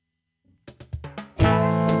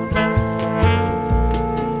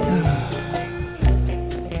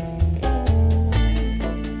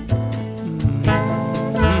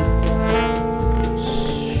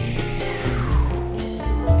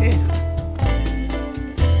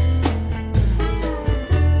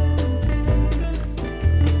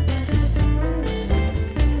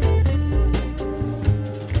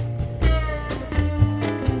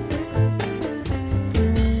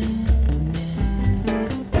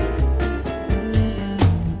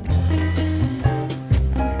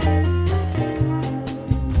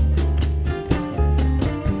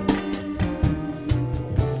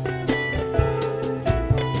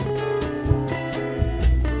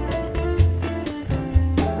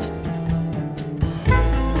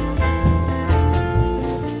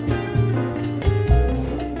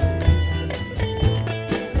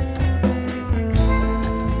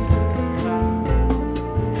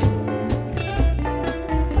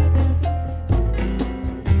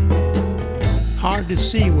hard to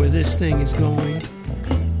see where this thing is going.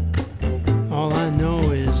 All I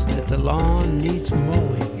know is that the lawn needs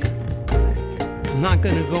mowing. I'm not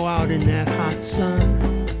gonna go out in that hot sun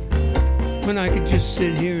when I could just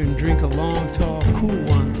sit here and drink a long, tall, cool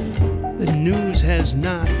one. The news has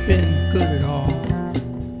not been good at all.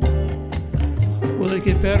 Will it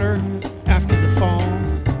get better after the fall?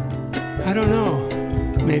 I don't know.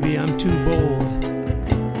 Maybe I'm too bold.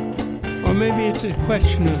 Or maybe it's a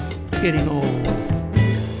question of getting old.